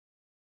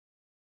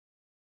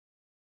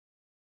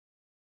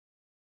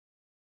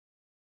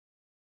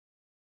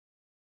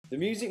The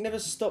Music Never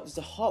Stops is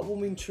a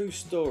heartwarming true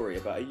story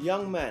about a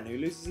young man who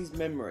loses his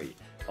memory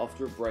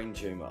after a brain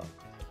tumour.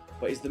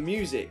 But it's the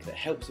music that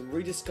helps him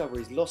rediscover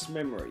his lost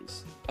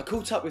memories. I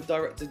caught up with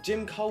director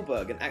Jim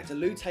Kohlberg and actor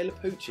Lou Taylor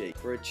Pucci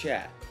for a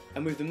chat,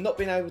 and with them not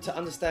being able to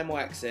understand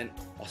my accent,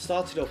 I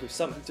started off with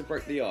something to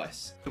break the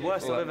ice. The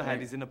worst I've ever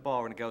had is in a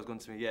bar and a girl's gone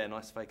to me, yeah,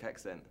 nice fake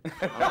accent.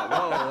 I'm like,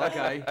 whoa,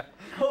 okay.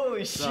 Holy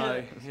shit.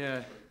 So,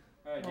 yeah.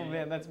 Oh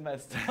man, that's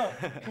messed up.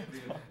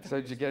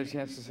 So did you get a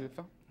chance to see the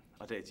film?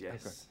 I did,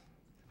 yes. Okay.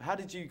 How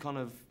did you kind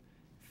of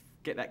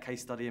get that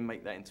case study and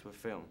make that into a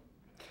film?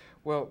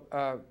 Well,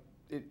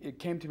 it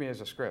came to me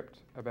as a script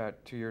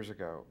about 2 years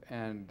ago,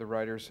 and the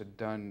writers had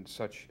done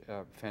such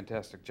a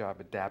fantastic job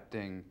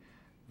adapting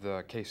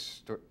the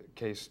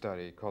case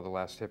study called The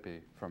Last Hippie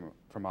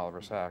from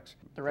Oliver Sacks.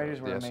 The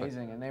writers were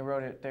amazing, and they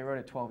wrote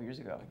it 12 years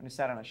ago, and it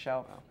sat on a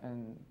shelf,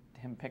 and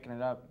him picking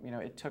it up, you know,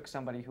 it took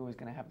somebody who was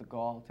going to have the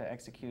gall to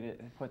execute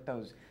it and put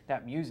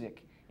that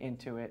music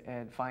into it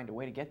and find a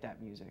way to get that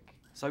music.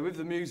 So with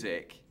the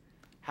music,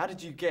 how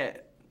did you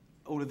get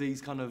all of these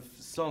kind of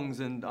songs?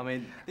 And I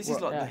mean, this is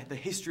like the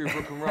history of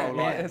rock and roll.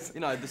 Like, Yes. you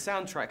know, the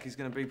soundtrack is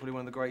going to be probably one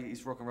of the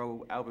greatest rock and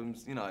roll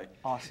albums. You know,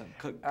 Awesome.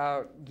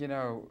 You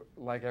know,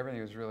 like everything,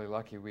 was really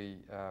lucky.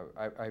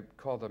 I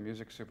called a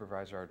music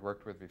supervisor I'd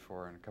worked with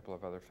before in a couple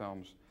of other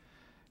films.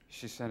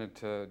 She sent it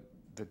to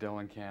the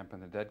Dylan camp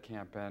and the Dead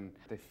camp, and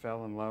they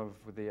fell in love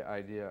with the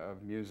idea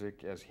of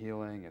music as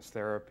healing, as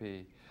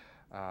therapy.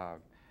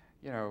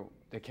 You know,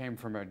 they came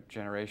from a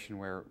generation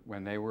where,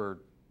 when they were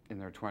in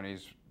their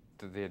 20s,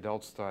 the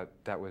adults thought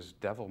that was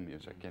devil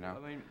music, you know?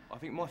 I mean, I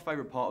think my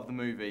favourite part of the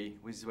movie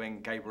was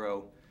when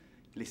Gabriel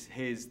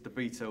hears the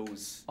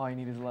Beatles' All You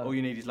Need Is Love. All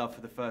You Need Is Love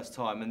for the first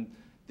time, and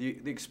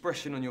the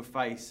expression on your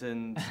face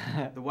and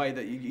the way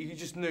that you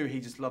just knew he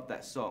just loved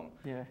that song.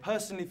 Yeah.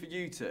 Personally, for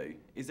you two,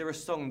 is there a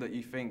song that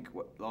you think,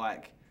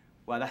 like,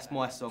 well, that's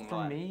my song?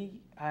 For me,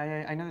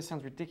 I know this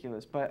sounds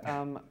ridiculous, but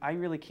I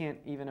really can't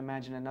even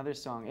imagine another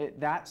song.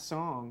 That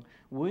song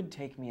would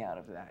take me out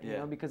of that, you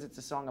know, because it's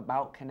a song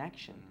about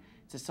connection.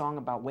 It's a song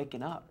about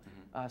waking up,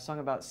 a song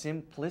about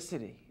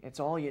simplicity. It's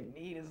all you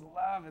need is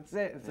love. It's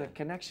it. It's a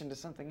connection to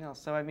something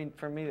else. So I mean,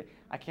 for me,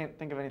 I can't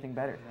think of anything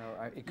better. You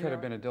know, it could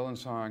have been a Dylan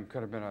song,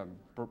 could have been a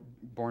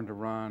Born to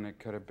Run, it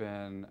could have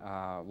been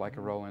Like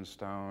a Rolling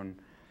Stone.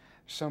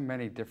 So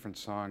many different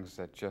songs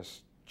that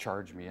just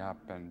charge me up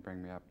and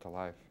bring me up to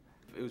life.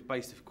 It was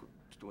based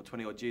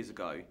 20 odd years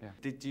ago. Yeah.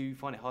 Did you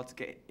find it hard to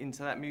get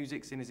into that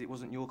music, seeing as it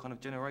wasn't your kind of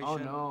generation?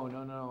 Oh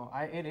no.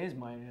 It is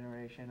my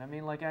generation. I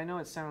mean, like, I know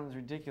it sounds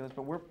ridiculous,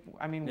 but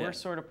we're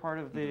sort of part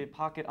of the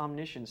pocket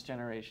omniscience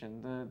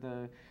generation,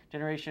 the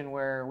generation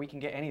where we can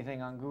get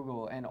anything on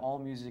Google and all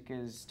music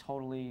is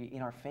totally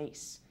in our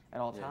face at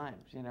all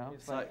times. You know,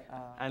 it's like,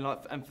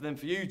 and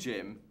for you,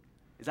 Jim,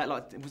 was that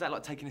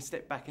like taking a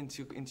step back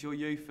into your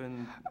youth?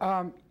 And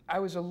I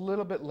was a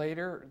little bit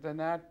later than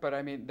that, but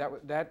I mean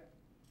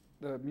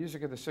the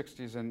music of the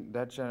 '60s and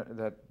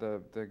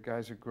the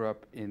guys who grew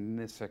up in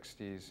the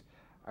 '60s,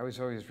 I was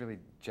always really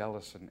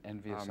jealous and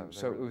envious of.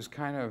 So it was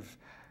kind of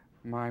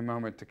my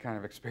moment to kind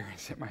of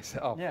experience it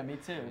myself. Yeah, me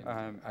too.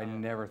 I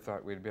never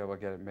thought we'd be able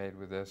to get it made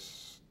with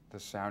this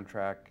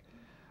soundtrack,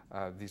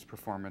 these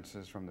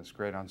performances from this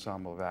great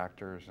ensemble of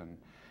actors, and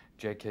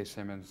J.K.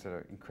 Simmons did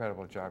an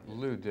incredible job.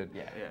 Lou did.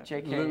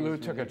 Yeah. Lou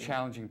took a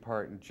challenging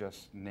part and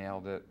just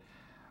nailed it.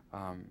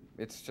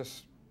 It's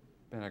just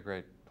been a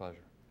great pleasure.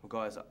 Well,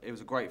 guys, it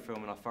was a great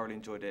film, and I thoroughly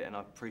enjoyed it, and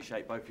I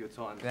appreciate both of your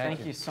time.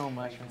 Thank you so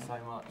much.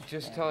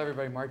 Just tell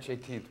everybody March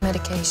 18th.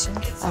 Medication.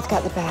 I've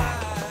got the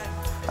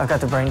bag. I've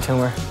got the brain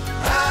tumor.